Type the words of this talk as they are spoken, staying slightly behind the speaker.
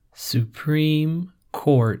Supreme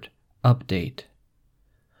Court Update.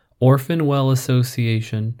 Orphan Well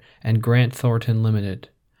Association and Grant Thornton Limited,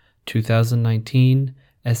 2019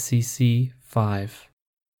 SCC 5.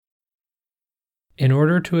 In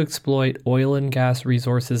order to exploit oil and gas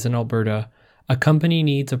resources in Alberta, a company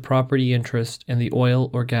needs a property interest in the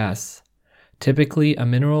oil or gas, typically a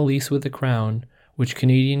mineral lease with the Crown, which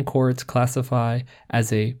Canadian courts classify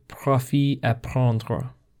as a profit à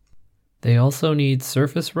prendre. They also need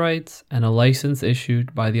surface rights and a license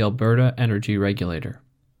issued by the Alberta Energy Regulator.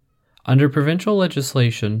 Under provincial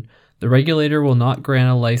legislation, the regulator will not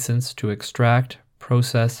grant a license to extract,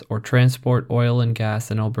 process, or transport oil and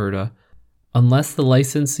gas in Alberta unless the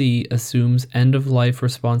licensee assumes end-of-life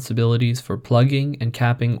responsibilities for plugging and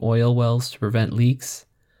capping oil wells to prevent leaks,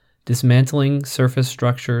 dismantling surface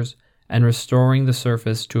structures, and restoring the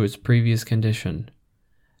surface to its previous condition.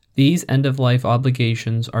 These end-of-life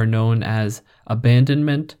obligations are known as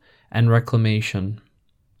abandonment and reclamation.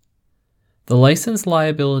 The License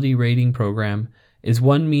Liability Rating Program is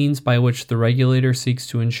one means by which the regulator seeks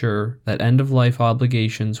to ensure that end-of-life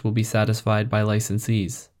obligations will be satisfied by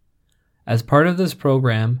licensees. As part of this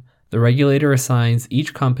program, the regulator assigns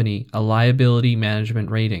each company a liability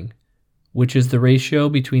management rating, which is the ratio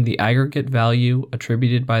between the aggregate value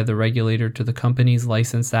attributed by the regulator to the company's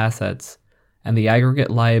licensed assets and the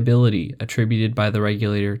aggregate liability attributed by the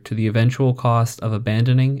regulator to the eventual cost of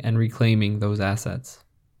abandoning and reclaiming those assets.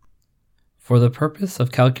 For the purpose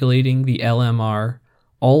of calculating the LMR,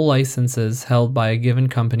 all licenses held by a given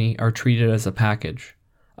company are treated as a package.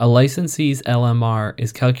 A licensee's LMR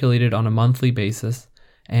is calculated on a monthly basis,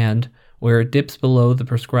 and, where it dips below the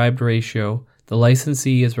prescribed ratio, the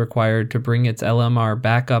licensee is required to bring its LMR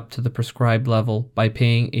back up to the prescribed level by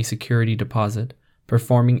paying a security deposit,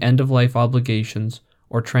 performing end-of-life obligations,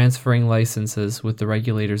 or transferring licenses with the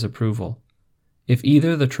regulator's approval. If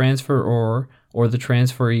either the transferor or the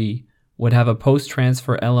transferee would have a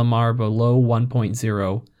post-transfer LMR below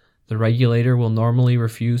 1.0, the regulator will normally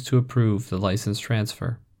refuse to approve the license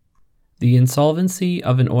transfer. The insolvency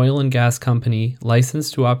of an oil and gas company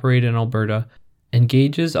licensed to operate in Alberta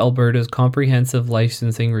engages Alberta's comprehensive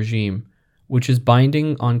licensing regime, which is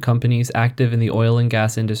binding on companies active in the oil and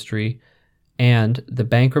gas industry, and the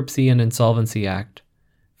Bankruptcy and Insolvency Act,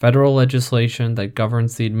 federal legislation that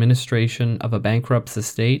governs the administration of a bankrupt's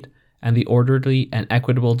estate and the orderly and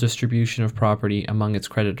equitable distribution of property among its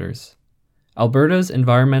creditors. Alberta's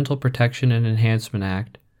Environmental Protection and Enhancement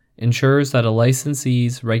Act ensures that a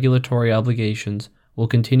licensee's regulatory obligations will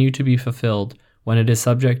continue to be fulfilled when it is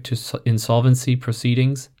subject to insolvency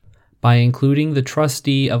proceedings by including the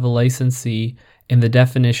trustee of a licensee in the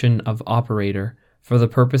definition of operator for the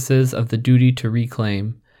purposes of the duty to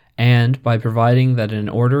reclaim, and by providing that an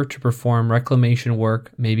order to perform reclamation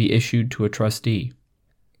work may be issued to a trustee.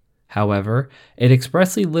 However, it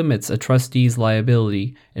expressly limits a trustee's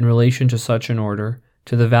liability in relation to such an order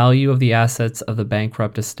to the value of the assets of the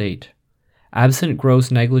bankrupt estate, absent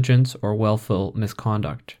gross negligence or willful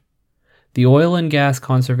misconduct. The Oil and Gas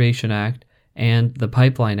Conservation Act and the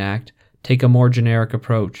Pipeline Act take a more generic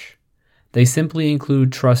approach. They simply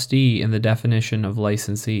include trustee in the definition of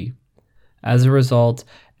licensee. As a result,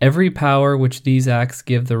 every power which these acts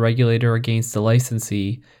give the regulator against the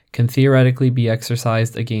licensee can theoretically be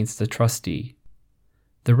exercised against the trustee.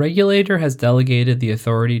 The regulator has delegated the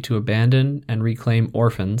authority to abandon and reclaim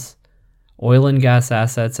orphans, oil and gas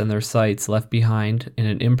assets and their sites left behind in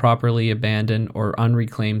an improperly abandoned or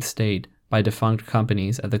unreclaimed state by defunct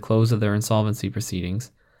companies at the close of their insolvency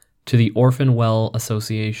proceedings, to the Orphan Well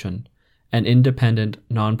Association, an independent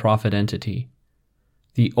non-profit entity.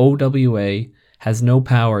 The OWA has no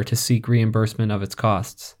power to seek reimbursement of its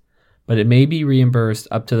costs, but it may be reimbursed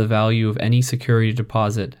up to the value of any security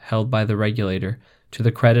deposit held by the regulator to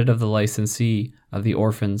the credit of the licensee of the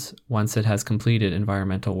orphans once it has completed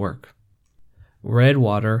environmental work.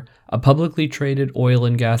 Redwater, a publicly traded oil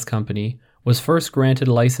and gas company, was first granted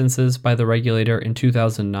licenses by the regulator in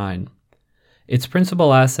 2009. Its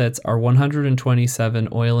principal assets are 127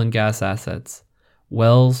 oil and gas assets,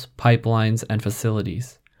 wells, pipelines, and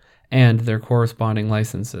facilities, and their corresponding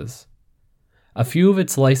licenses. A few of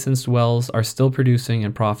its licensed wells are still producing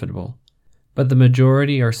and profitable, but the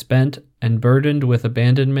majority are spent and burdened with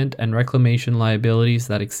abandonment and reclamation liabilities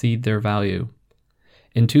that exceed their value.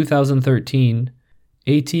 In 2013,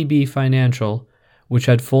 ATB Financial, which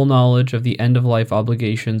had full knowledge of the end-of-life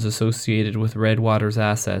obligations associated with Redwater's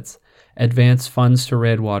assets, advanced funds to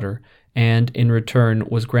Redwater and, in return,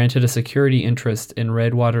 was granted a security interest in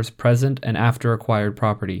Redwater's present and after-acquired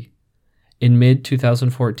property. In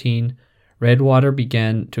mid-2014, Redwater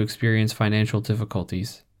began to experience financial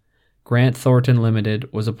difficulties. Grant Thornton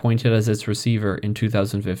Limited was appointed as its receiver in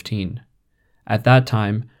 2015. At that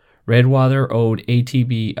time, Redwater owed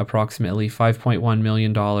ATB approximately $5.1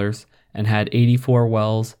 million and had 84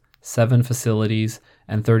 wells, 7 facilities,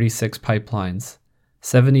 and 36 pipelines,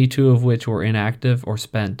 72 of which were inactive or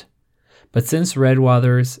spent. But since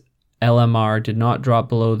Redwater's LMR did not drop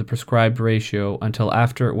below the prescribed ratio until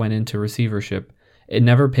after it went into receivership, it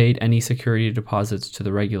never paid any security deposits to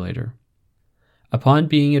the regulator. Upon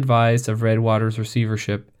being advised of Redwater's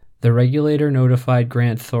receivership, the regulator notified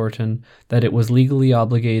Grant Thornton that it was legally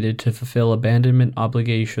obligated to fulfill abandonment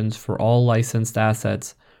obligations for all licensed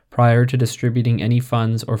assets prior to distributing any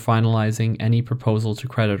funds or finalizing any proposal to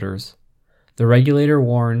creditors. The regulator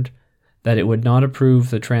warned that it would not approve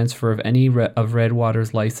the transfer of any of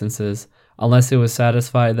Redwater's licenses unless it was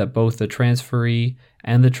satisfied that both the transferee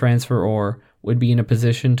and the transferor would be in a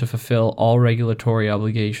position to fulfill all regulatory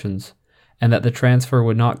obligations, and that the transfer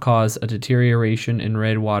would not cause a deterioration in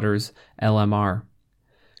Redwater's LMR.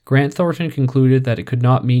 Grant Thornton concluded that it could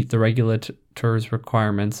not meet the regulator's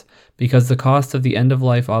requirements because the cost of the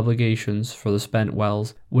end-of-life obligations for the spent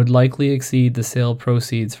wells would likely exceed the sale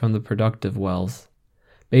proceeds from the productive wells.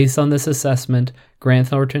 Based on this assessment, Grant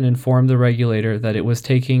Thornton informed the regulator that it was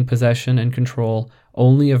taking possession and control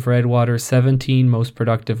only of Redwater's 17 most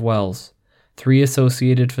productive wells, 3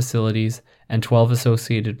 associated facilities, and 12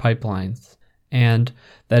 associated pipelines, and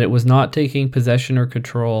that it was not taking possession or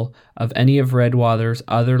control of any of Redwater's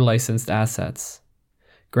other licensed assets.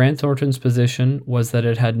 Grant Thornton's position was that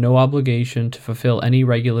it had no obligation to fulfill any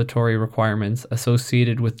regulatory requirements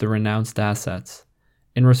associated with the renounced assets.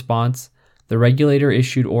 In response, the regulator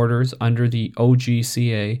issued orders under the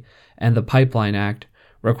OGCA and the Pipeline Act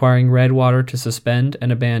requiring Redwater to suspend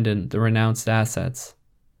and abandon the renounced assets.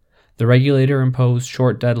 The regulator imposed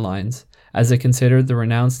short deadlines, as it considered the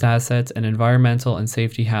renounced assets an environmental and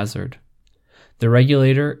safety hazard. The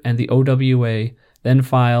regulator and the OWA then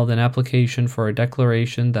filed an application for a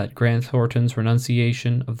declaration that Grant Thornton's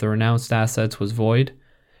renunciation of the renounced assets was void,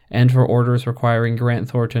 and for orders requiring Grant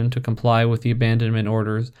Thornton to comply with the abandonment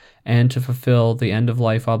orders and to fulfill the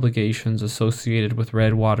end-of-life obligations associated with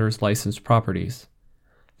Redwater's licensed properties.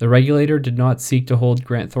 The regulator did not seek to hold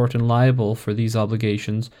Grant Thornton liable for these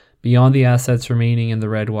obligations beyond the assets remaining in the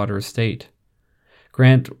Redwater estate.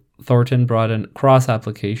 Grant Thornton brought a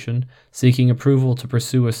cross-application seeking approval to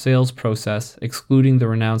pursue a sales process excluding the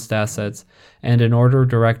renounced assets and an order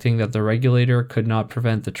directing that the regulator could not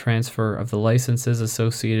prevent the transfer of the licenses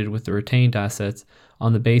associated with the retained assets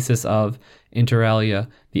on the basis of, inter alia,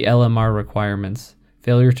 the LMR requirements,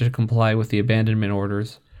 failure to comply with the abandonment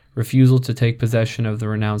orders, refusal to take possession of the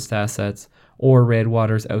renounced assets, or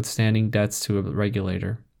Redwater's outstanding debts to a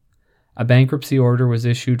regulator. A bankruptcy order was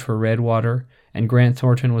issued for Redwater, and Grant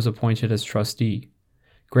Thornton was appointed as trustee.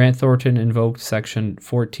 Grant Thornton invoked Section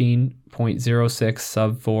 14.06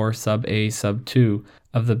 sub 4 sub A sub 2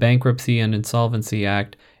 of the Bankruptcy and Insolvency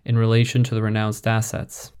Act in relation to the renounced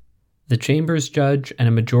assets. The Chambers judge and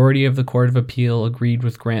a majority of the Court of Appeal agreed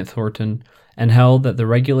with Grant Thornton and held that the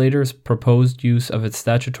regulator's proposed use of its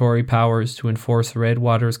statutory powers to enforce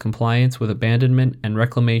Redwater's compliance with abandonment and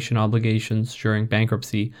reclamation obligations during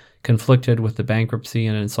bankruptcy conflicted with the Bankruptcy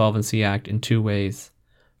and Insolvency Act in 2 ways.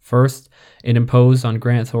 First, it imposed on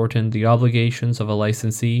Grant Thornton the obligations of a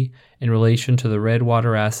licensee in relation to the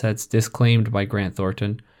Redwater assets disclaimed by Grant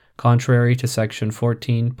Thornton, contrary to Section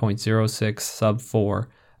 14.06 sub 4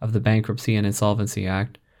 of the Bankruptcy and Insolvency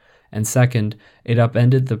Act. And second, it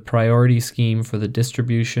upended the priority scheme for the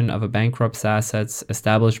distribution of a bankrupt's assets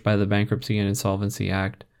established by the Bankruptcy and Insolvency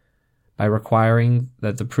Act by requiring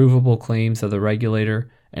that the provable claims of the regulator,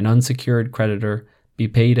 an unsecured creditor, be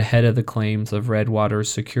paid ahead of the claims of Redwater's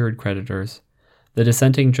secured creditors. The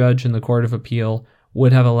dissenting judge in the Court of Appeal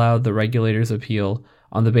would have allowed the regulator's appeal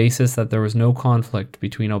on the basis that there was no conflict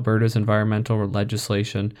between Alberta's environmental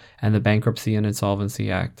legislation and the Bankruptcy and Insolvency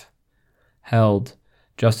Act. Held,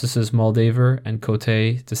 Justices Moldaver and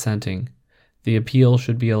Cote dissenting. The appeal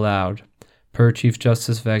should be allowed. Per Chief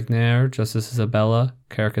Justice Wagner, Justice Isabella,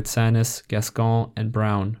 Karakatsanis, Gascon, and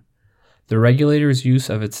Brown. The regulator's use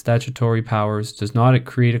of its statutory powers does not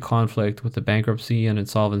create a conflict with the Bankruptcy and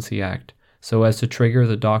Insolvency Act, so as to trigger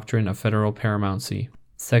the doctrine of federal paramountcy.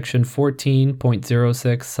 Section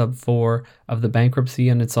 14.06 sub 4 of the Bankruptcy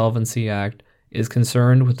and Insolvency Act is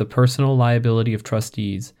concerned with the personal liability of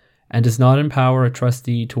trustees and does not empower a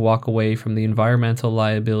trustee to walk away from the environmental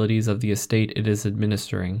liabilities of the estate it is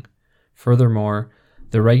administering. Furthermore,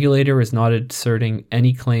 the regulator is not asserting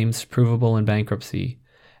any claims provable in bankruptcy,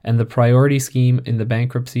 and the priority scheme in the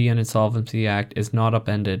Bankruptcy and Insolvency Act is not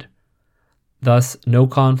upended. Thus, no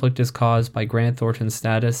conflict is caused by Grant Thornton's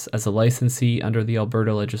status as a licensee under the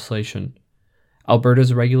Alberta legislation.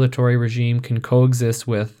 Alberta's regulatory regime can coexist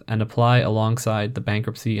with and apply alongside the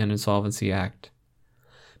Bankruptcy and Insolvency Act.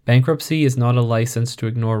 Bankruptcy is not a license to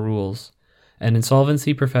ignore rules, and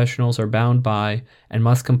insolvency professionals are bound by and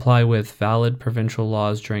must comply with valid provincial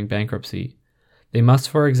laws during bankruptcy. They must,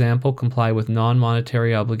 for example, comply with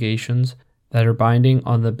non-monetary obligations that are binding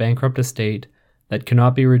on the bankrupt estate that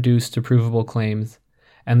cannot be reduced to provable claims,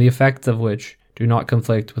 and the effects of which do not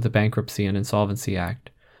conflict with the Bankruptcy and Insolvency Act,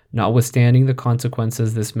 notwithstanding the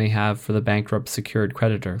consequences this may have for the bankrupt secured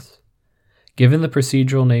creditors. Given the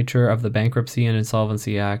procedural nature of the Bankruptcy and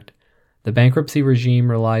Insolvency Act, the bankruptcy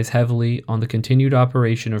regime relies heavily on the continued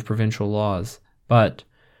operation of provincial laws, but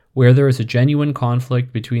where there is a genuine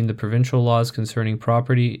conflict between the provincial laws concerning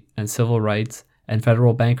property and civil rights and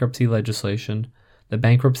federal bankruptcy legislation, the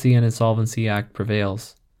Bankruptcy and Insolvency Act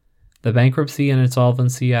prevails. The Bankruptcy and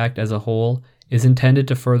Insolvency Act as a whole is intended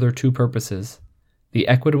to further two purposes: the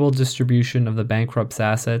equitable distribution of the bankrupt's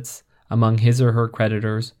assets among his or her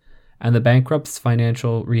creditors, and the bankrupt's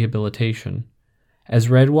financial rehabilitation. As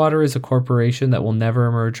Redwater is a corporation that will never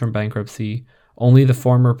emerge from bankruptcy, only the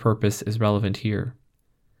former purpose is relevant here.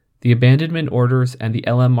 The abandonment orders and the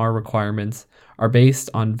LMR requirements are based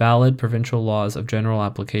on valid provincial laws of general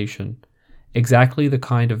application, exactly the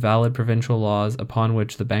kind of valid provincial laws upon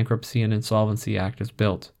which the Bankruptcy and Insolvency Act is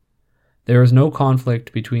built. There is no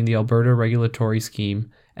conflict between the Alberta regulatory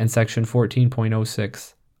scheme and Section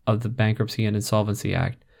 14.06 of the Bankruptcy and Insolvency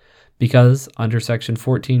Act, because, under Section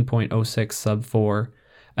 14.06 sub 4,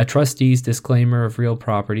 a trustee's disclaimer of real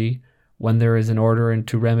property, when there is an order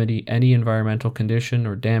to remedy any environmental condition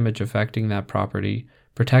or damage affecting that property,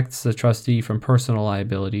 protects the trustee from personal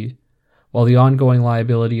liability, while the ongoing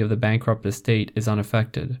liability of the bankrupt estate is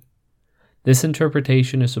unaffected. This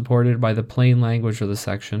interpretation is supported by the plain language of the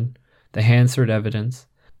section, the Hansard evidence,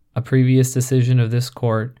 a previous decision of this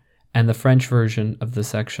court, and the French version of the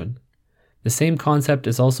section. The same concept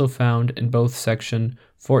is also found in both Section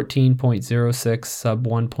 14.06 sub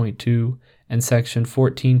 1.2 and Section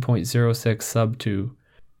 14.06 sub 2,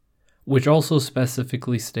 which also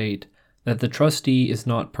specifically state that the trustee is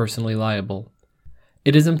not personally liable.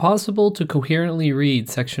 It is impossible to coherently read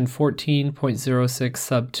Section 14.06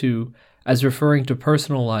 sub 2 as referring to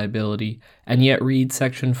personal liability and yet read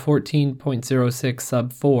Section 14.06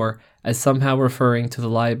 sub 4 as somehow referring to the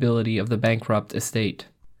liability of the bankrupt estate.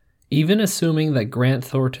 Even assuming that Grant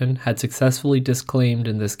Thornton had successfully disclaimed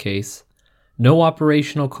in this case, no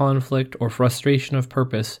operational conflict or frustration of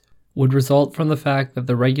purpose would result from the fact that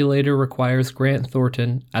the regulator requires Grant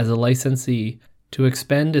Thornton, as a licensee, to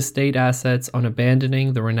expend estate assets on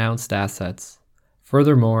abandoning the renounced assets.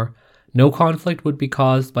 Furthermore, no conflict would be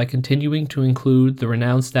caused by continuing to include the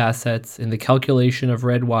renounced assets in the calculation of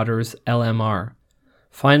Redwater's LMR.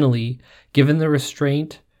 Finally, given the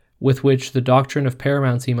restraint with which the doctrine of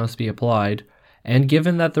paramountcy must be applied, and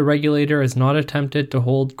given that the regulator has not attempted to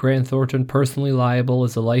hold Grant Thornton personally liable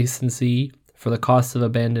as a licensee for the costs of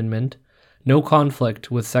abandonment, no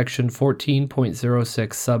conflict with Section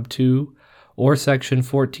 14.06 sub 2 or Section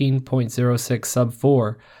 14.06 sub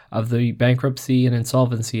 4 of the Bankruptcy and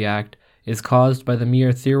Insolvency Act is caused by the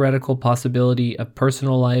mere theoretical possibility of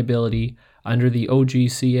personal liability under the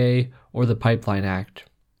OGCA or the Pipeline Act.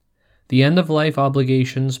 The end-of-life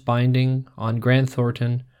obligations binding on Grant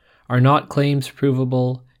Thornton are not claims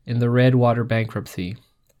provable in the Redwater bankruptcy.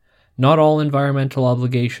 Not all environmental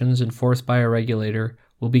obligations enforced by a regulator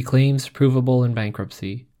will be claims provable in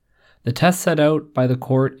bankruptcy. The test set out by the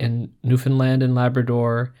court in Newfoundland and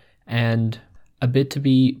Labrador and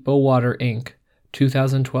Abitibi Bowater Inc.,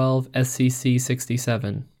 2012 SCC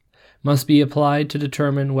 67, must be applied to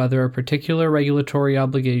determine whether a particular regulatory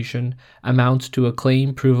obligation amounts to a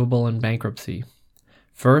claim provable in bankruptcy.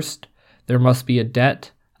 First, there must be a debt,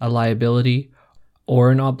 a liability, or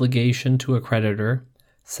an obligation to a creditor.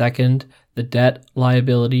 Second, the debt,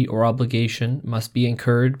 liability, or obligation must be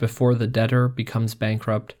incurred before the debtor becomes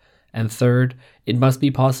bankrupt. And third, it must be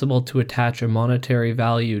possible to attach a monetary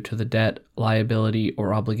value to the debt, liability,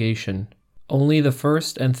 or obligation. Only the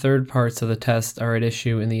first and third parts of the test are at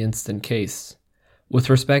issue in the instant case. With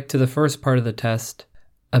respect to the first part of the test,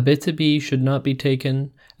 Abitibi should not be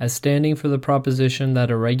taken as standing for the proposition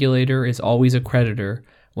that a regulator is always a creditor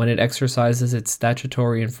when it exercises its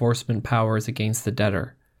statutory enforcement powers against the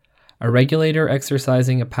debtor. A regulator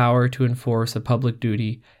exercising a power to enforce a public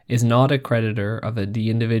duty is not a creditor of the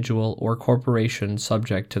individual or corporation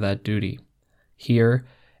subject to that duty. Here,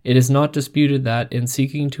 it is not disputed that, in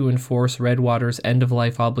seeking to enforce Redwater's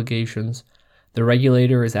end-of-life obligations, the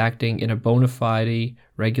regulator is acting in a bona fide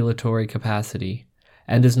regulatory capacity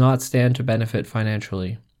and does not stand to benefit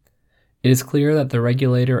financially. It is clear that the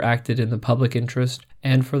regulator acted in the public interest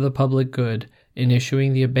and for the public good in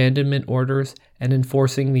issuing the abandonment orders and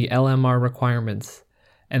enforcing the LMR requirements,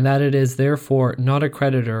 and that it is therefore not a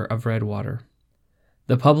creditor of Redwater.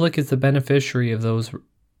 The public is the beneficiary of those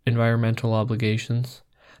environmental obligations.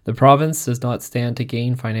 The province does not stand to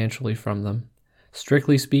gain financially from them.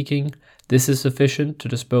 Strictly speaking, this is sufficient to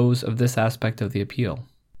dispose of this aspect of the appeal.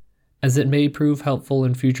 As it may prove helpful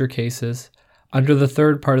in future cases, under the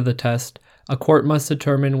third part of the test, a court must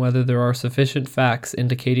determine whether there are sufficient facts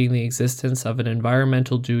indicating the existence of an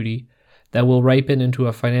environmental duty that will ripen into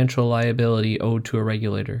a financial liability owed to a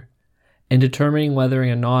regulator. In determining whether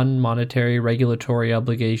a non-monetary regulatory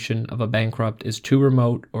obligation of a bankrupt is too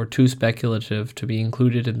remote or too speculative to be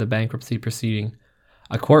included in the bankruptcy proceeding,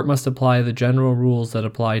 a court must apply the general rules that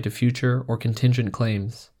apply to future or contingent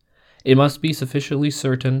claims. It must be sufficiently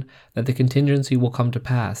certain that the contingency will come to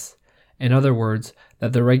pass. In other words,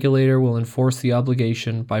 that the regulator will enforce the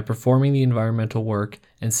obligation by performing the environmental work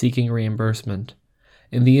and seeking reimbursement.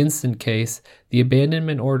 In the instant case, the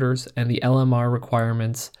abandonment orders and the LMR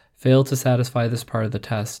requirements fail to satisfy this part of the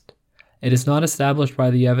test. It is not established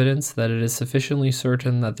by the evidence that it is sufficiently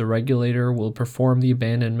certain that the regulator will perform the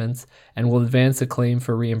abandonments and will advance a claim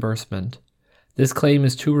for reimbursement. This claim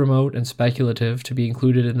is too remote and speculative to be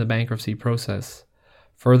included in the bankruptcy process.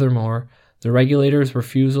 Furthermore, the regulator's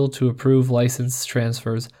refusal to approve license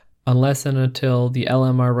transfers unless and until the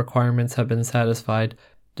LMR requirements have been satisfied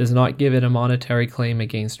does not give it a monetary claim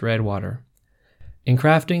against Redwater. In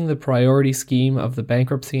crafting the priority scheme of the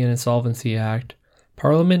Bankruptcy and Insolvency Act,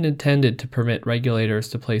 Parliament intended to permit regulators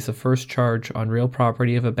to place a first charge on real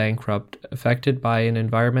property of a bankrupt affected by an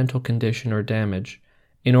environmental condition or damage,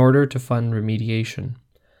 in order to fund remediation.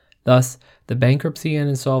 Thus, the Bankruptcy and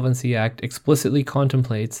Insolvency Act explicitly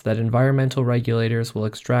contemplates that environmental regulators will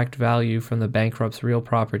extract value from the bankrupt's real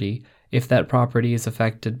property if that property is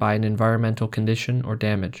affected by an environmental condition or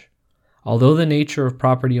damage. Although the nature of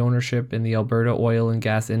property ownership in the Alberta oil and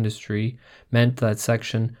gas industry meant that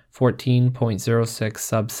Section 14.06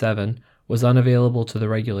 sub 7 was unavailable to the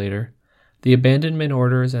regulator, the abandonment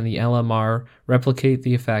orders and the LMR replicate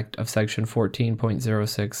the effect of Section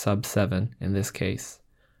 14.06 sub 7 in this case.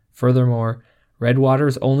 Furthermore,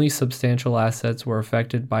 Redwater's only substantial assets were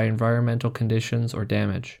affected by environmental conditions or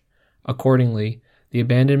damage. Accordingly, the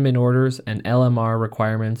abandonment orders and LMR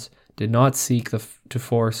requirements did not seek to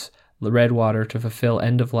force Redwater to fulfill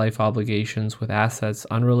end-of-life obligations with assets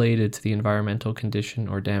unrelated to the environmental condition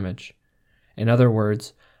or damage. In other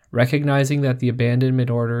words, recognizing that the abandonment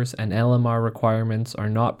orders and LMR requirements are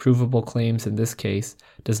not provable claims in this case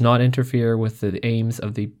does not interfere with the aims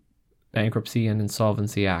of the Bankruptcy and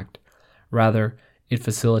Insolvency Act. Rather, it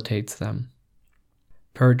facilitates them.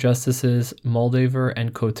 Per Justices Moldaver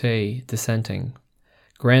and Cote dissenting,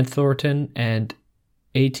 Grant Thornton and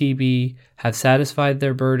ATB have satisfied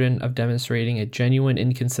their burden of demonstrating a genuine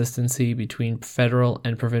inconsistency between federal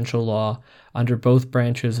and provincial law under both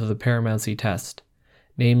branches of the paramountcy test,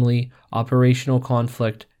 namely operational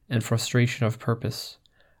conflict and frustration of purpose.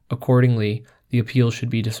 Accordingly, the appeal should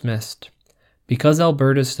be dismissed. Because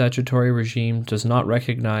Alberta's statutory regime does not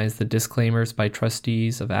recognize the disclaimers by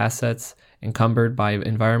trustees of assets encumbered by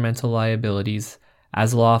environmental liabilities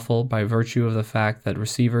as lawful by virtue of the fact that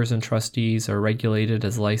receivers and trustees are regulated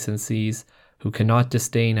as licensees who cannot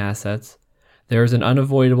disdain assets, there is an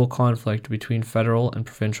unavoidable conflict between federal and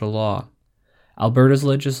provincial law. Alberta's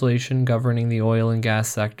legislation governing the oil and gas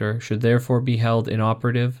sector should therefore be held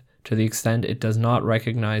inoperative to the extent it does not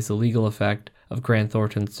recognize the legal effect of Grant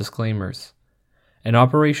Thornton's disclaimers. An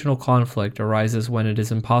operational conflict arises when it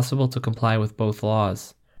is impossible to comply with both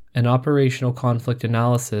laws. An operational conflict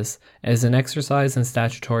analysis is an exercise in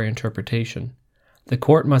statutory interpretation. The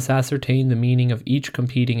court must ascertain the meaning of each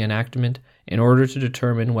competing enactment in order to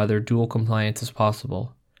determine whether dual compliance is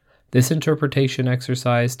possible. This interpretation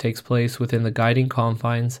exercise takes place within the guiding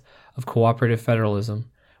confines of cooperative federalism,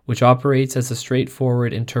 which operates as a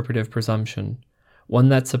straightforward interpretive presumption, one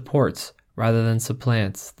that supports rather than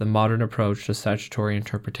supplants the modern approach to statutory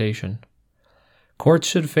interpretation. Courts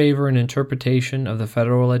should favor an interpretation of the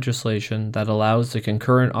federal legislation that allows the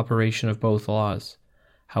concurrent operation of both laws.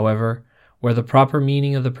 However, where the proper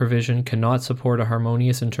meaning of the provision cannot support a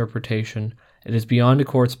harmonious interpretation, it is beyond a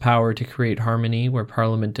court's power to create harmony where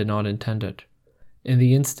Parliament did not intend it. In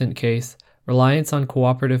the instant case, reliance on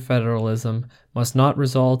cooperative federalism must not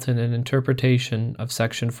result in an interpretation of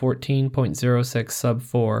Section 14.06 sub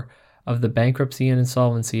 4 of the Bankruptcy and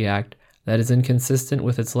Insolvency Act that is inconsistent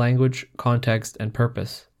with its language, context, and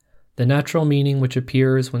purpose. The natural meaning which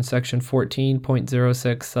appears when section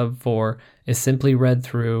 14.06 sub 4 is simply read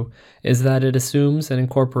through is that it assumes and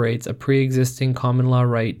incorporates a pre-existing common law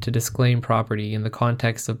right to disclaim property in the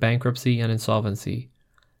context of bankruptcy and insolvency.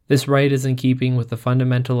 This right is in keeping with the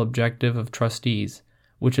fundamental objective of trustees,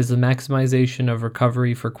 which is the maximization of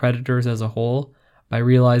recovery for creditors as a whole by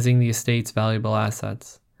realizing the estate's valuable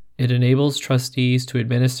assets. It enables trustees to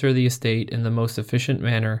administer the estate in the most efficient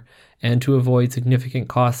manner and to avoid significant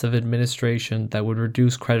costs of administration that would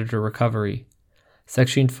reduce creditor recovery.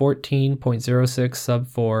 Section 14.06 sub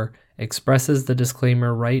 4 expresses the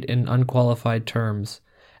disclaimer right in unqualified terms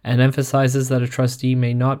and emphasizes that a trustee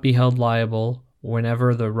may not be held liable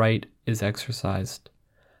whenever the right is exercised.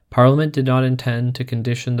 Parliament did not intend to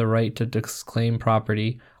condition the right to disclaim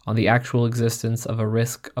property on the actual existence of a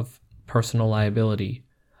risk of personal liability.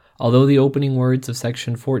 Although the opening words of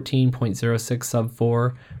section 14.06 sub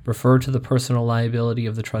 4 refer to the personal liability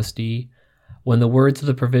of the trustee, when the words of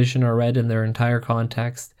the provision are read in their entire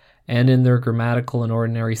context and in their grammatical and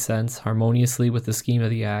ordinary sense harmoniously with the scheme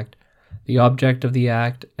of the Act, the object of the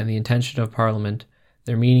Act, and the intention of Parliament,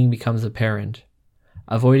 their meaning becomes apparent.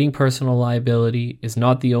 Avoiding personal liability is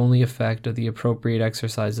not the only effect of the appropriate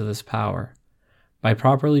exercise of this power. By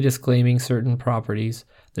properly disclaiming certain properties,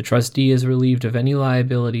 the trustee is relieved of any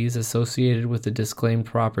liabilities associated with the disclaimed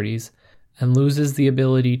properties and loses the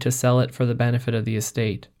ability to sell it for the benefit of the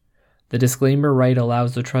estate. The disclaimer right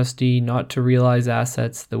allows the trustee not to realize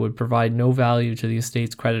assets that would provide no value to the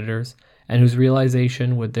estate's creditors and whose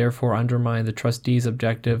realization would therefore undermine the trustee's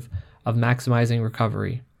objective of maximizing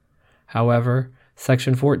recovery. However,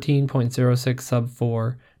 Section 14.06 sub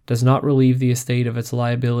 4 does not relieve the estate of its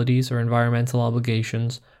liabilities or environmental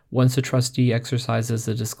obligations once a trustee exercises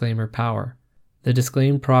the disclaimer power. The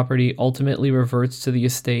disclaimed property ultimately reverts to the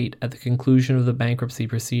estate at the conclusion of the bankruptcy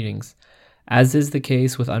proceedings, as is the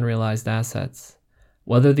case with unrealized assets.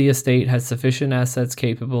 Whether the estate has sufficient assets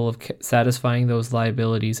capable of satisfying those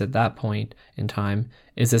liabilities at that point in time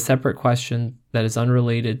is a separate question that is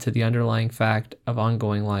unrelated to the underlying fact of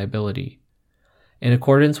ongoing liability. In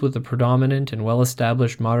accordance with the predominant and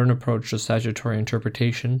well-established modern approach to statutory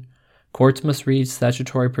interpretation, courts must read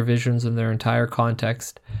statutory provisions in their entire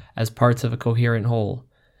context as parts of a coherent whole.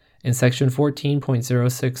 In Section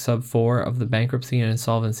 14.06 sub 4 of the Bankruptcy and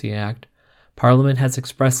Insolvency Act, Parliament has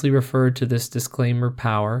expressly referred to this disclaimer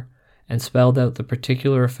power and spelled out the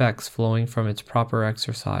particular effects flowing from its proper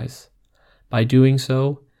exercise. By doing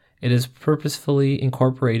so, it has purposefully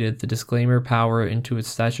incorporated the disclaimer power into its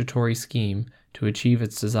statutory scheme to achieve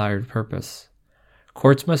its desired purpose.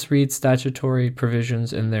 Courts must read statutory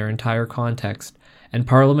provisions in their entire context, and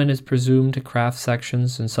Parliament is presumed to craft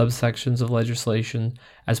sections and subsections of legislation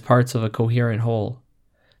as parts of a coherent whole.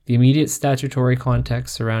 The immediate statutory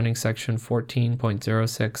context surrounding Section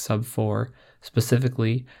 14.06 sub 4,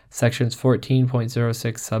 specifically Sections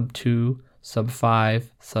 14.06 sub 2, sub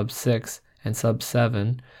 5, sub 6, and sub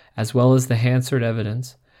 7, as well as the Hansard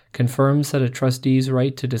evidence, confirms that a trustee's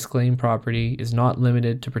right to disclaim property is not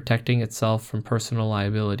limited to protecting itself from personal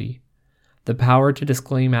liability. The power to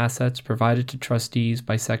disclaim assets provided to trustees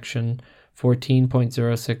by Section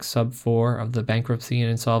 14.06 sub 4 of the Bankruptcy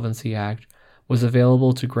and Insolvency Act was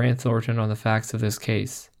available to Grant Thornton on the facts of this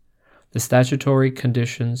case. The statutory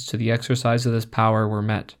conditions to the exercise of this power were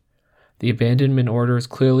met. The abandonment orders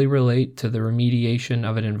clearly relate to the remediation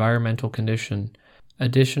of an environmental condition.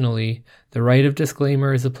 Additionally, the right of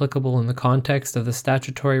disclaimer is applicable in the context of the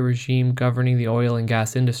statutory regime governing the oil and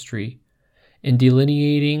gas industry. In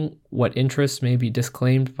delineating what interests may be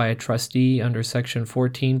disclaimed by a trustee under Section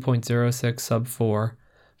 14.06 sub 4,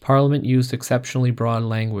 Parliament used exceptionally broad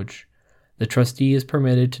language. The trustee is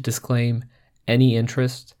permitted to disclaim any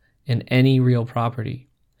interest in any real property.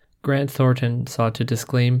 Grant Thornton sought to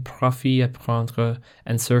disclaim profit à prendre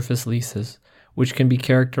and surface leases, which can be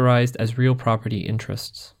characterized as real property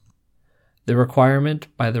interests. The requirement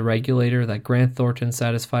by the regulator that Grant Thornton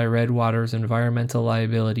satisfy Redwater's environmental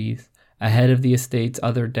liabilities ahead of the estate's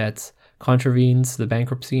other debts contravenes the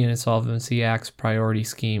Bankruptcy and Insolvency Act's priority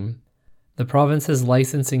scheme. The province's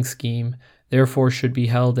licensing scheme therefore should be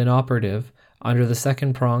held inoperative under the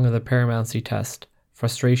second prong of the paramountcy test,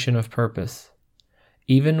 frustration of purpose.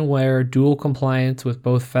 Even where dual compliance with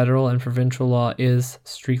both federal and provincial law is,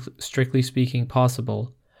 strictly speaking,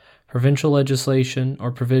 possible, provincial legislation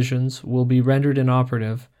or provisions will be rendered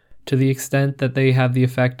inoperative to the extent that they have the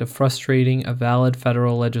effect of frustrating a valid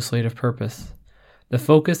federal legislative purpose. The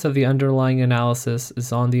focus of the underlying analysis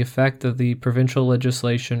is on the effect of the provincial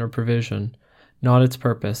legislation or provision, not its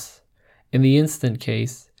purpose. In the instant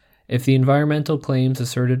case, if the environmental claims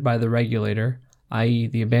asserted by the regulator, i.e.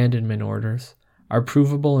 the abandonment orders, are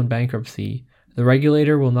provable in bankruptcy, the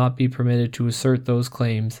regulator will not be permitted to assert those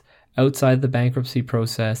claims outside the bankruptcy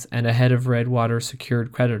process and ahead of Redwater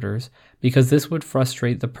secured creditors, because this would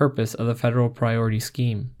frustrate the purpose of the federal priority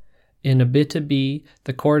scheme. In Abitibi,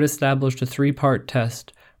 the court established a three-part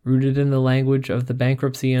test rooted in the language of the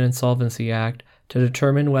Bankruptcy and Insolvency Act to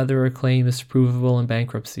determine whether a claim is provable in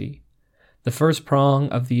bankruptcy. The first prong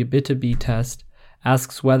of the Abitibi test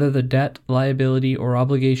asks whether the debt, liability, or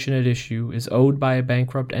obligation at issue is owed by a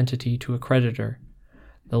bankrupt entity to a creditor.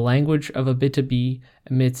 The language of Abitibi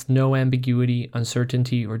admits no ambiguity,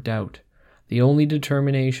 uncertainty, or doubt. The only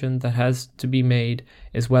determination that has to be made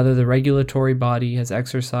is whether the regulatory body has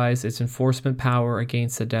exercised its enforcement power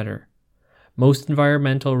against the debtor. Most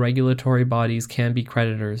environmental regulatory bodies can be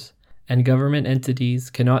creditors, and government entities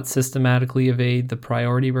cannot systematically evade the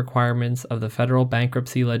priority requirements of the federal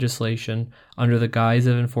bankruptcy legislation under the guise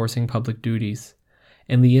of enforcing public duties.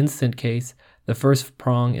 In the instant case, the first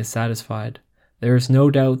prong is satisfied. There is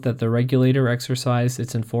no doubt that the regulator exercised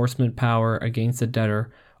its enforcement power against the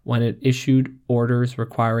debtor when it issued orders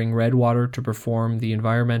requiring Redwater to perform the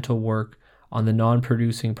environmental work on the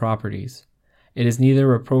non-producing properties. It is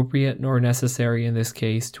neither appropriate nor necessary in this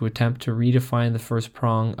case to attempt to redefine the first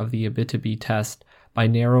prong of the Abitibi test by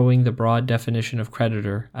narrowing the broad definition of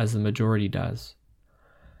creditor as the majority does.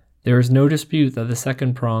 There is no dispute that the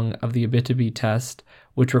second prong of the Abitibi test,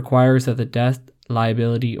 which requires that the debt,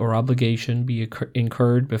 liability, or obligation be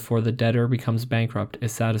incurred before the debtor becomes bankrupt,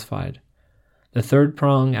 is satisfied. The third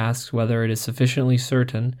prong asks whether it is sufficiently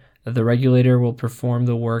certain that the regulator will perform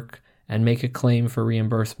the work and make a claim for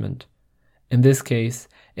reimbursement. In this case,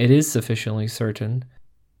 it is sufficiently certain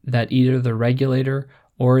that either the regulator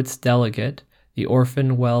or its delegate, the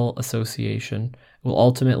Orphan Well Association, will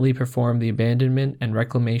ultimately perform the abandonment and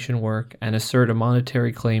reclamation work and assert a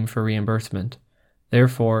monetary claim for reimbursement.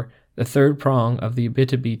 Therefore, the third prong of the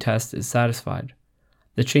Abitibi test is satisfied.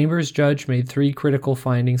 The Chamber's judge made three critical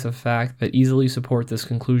findings of fact that easily support this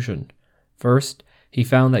conclusion. First, he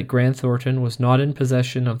found that Grant Thornton was not in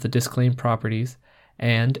possession of the disclaimed properties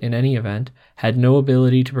and, in any event, had no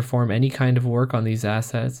ability to perform any kind of work on these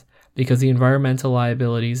assets because the environmental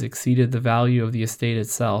liabilities exceeded the value of the estate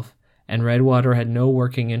itself, and Redwater had no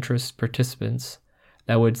working interest participants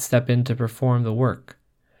that would step in to perform the work.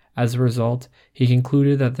 As a result, he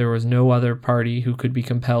concluded that there was no other party who could be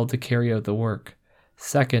compelled to carry out the work.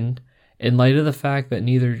 Second, in light of the fact that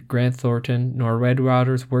neither Grant Thornton nor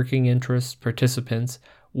Redwater's working interest participants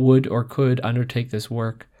would or could undertake this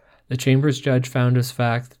work, the Chamber's judge found as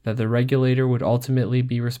fact that the regulator would ultimately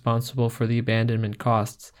be responsible for the abandonment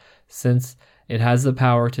costs, since it has the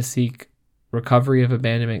power to seek recovery of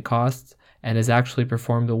abandonment costs and has actually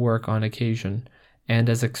performed the work on occasion, and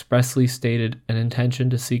has expressly stated an intention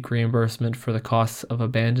to seek reimbursement for the costs of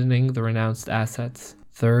abandoning the renounced assets.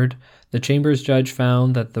 Third, the Chamber's judge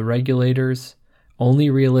found that the regulator's only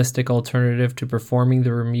realistic alternative to performing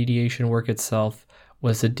the remediation work itself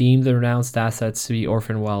was to deem the renounced assets to be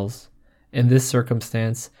orphan wells. In this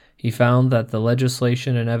circumstance, he found that the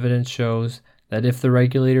legislation and evidence shows that if the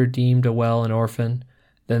regulator deemed a well an orphan,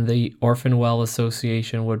 then the Orphan Well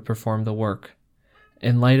Association would perform the work.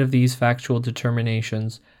 In light of these factual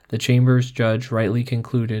determinations, the Chamber's judge rightly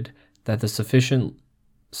concluded that the sufficient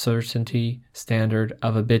certainty standard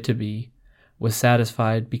of Abitibi was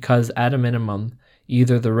satisfied because, at a minimum,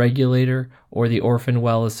 either the regulator or the Orphan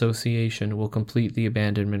Well Association will complete the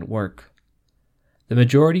abandonment work. The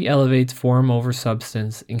majority elevates form over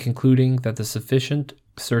substance in concluding that the sufficient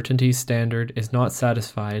certainty standard is not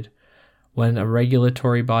satisfied when a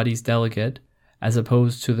regulatory body's delegate, as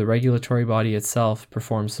opposed to the regulatory body itself,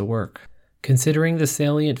 performs the work. Considering the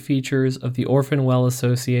salient features of the Orphan Well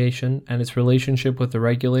Association and its relationship with the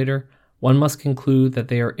regulator, one must conclude that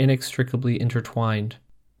they are inextricably intertwined.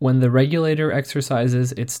 When the regulator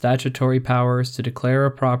exercises its statutory powers to declare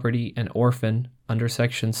a property an orphan under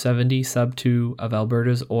Section 70 Sub 2 of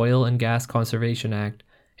Alberta's Oil and Gas Conservation Act,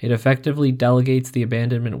 it effectively delegates the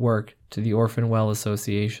abandonment work to the Orphan Well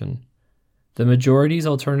Association. The majority's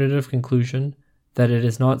alternative conclusion, that it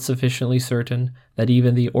is not sufficiently certain that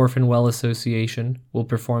even the Orphan Well Association will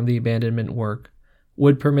perform the abandonment work,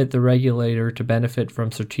 would permit the regulator to benefit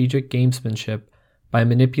from strategic gamesmanship by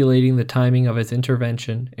manipulating the timing of its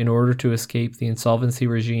intervention in order to escape the insolvency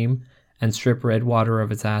regime and strip Redwater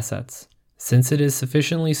of its assets. Since it is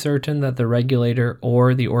sufficiently certain that the regulator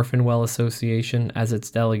or the Orphan Well Association as its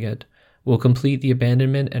delegate will complete the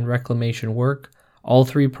abandonment and reclamation work, all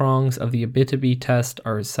three prongs of the Abitibi test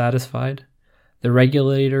are satisfied. The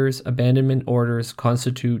regulator's abandonment orders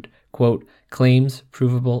constitute, quote, claims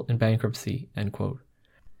provable in bankruptcy, end quote.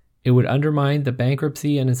 It would undermine the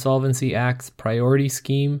Bankruptcy and Insolvency Act's priority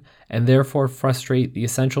scheme and therefore frustrate the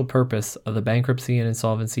essential purpose of the Bankruptcy and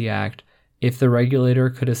Insolvency Act if the regulator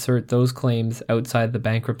could assert those claims outside the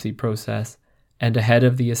bankruptcy process and ahead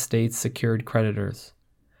of the estate's secured creditors,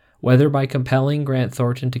 whether by compelling Grant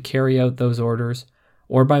Thornton to carry out those orders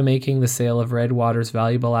or by making the sale of Redwater's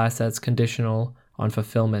valuable assets conditional on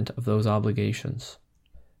fulfillment of those obligations.